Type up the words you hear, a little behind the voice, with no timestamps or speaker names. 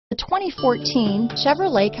2014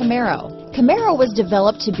 Chevrolet Camaro. Camaro was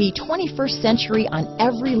developed to be 21st century on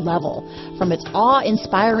every level, from its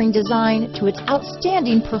awe-inspiring design to its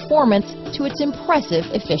outstanding performance to its impressive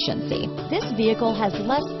efficiency. This vehicle has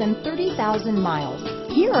less than 30,000 miles.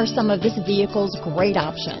 Here are some of this vehicle's great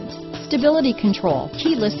options: stability control,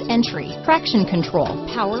 keyless entry, traction control,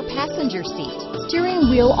 power passenger seat, steering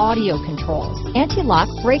wheel audio controls, anti-lock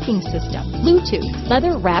braking system, Bluetooth,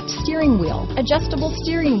 leather-wrapped steering wheel, adjustable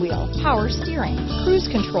steering wheel, power steering, cruise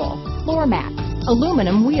control, floor mats,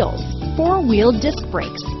 aluminum wheels, four-wheel disc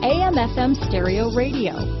brakes, AM/FM stereo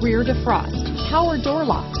radio, rear defrost, power door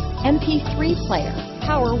locks, MP3 player,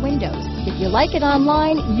 power windows. If you like it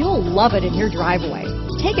online, you'll love it in your driveway.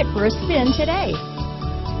 Take it for a spin today.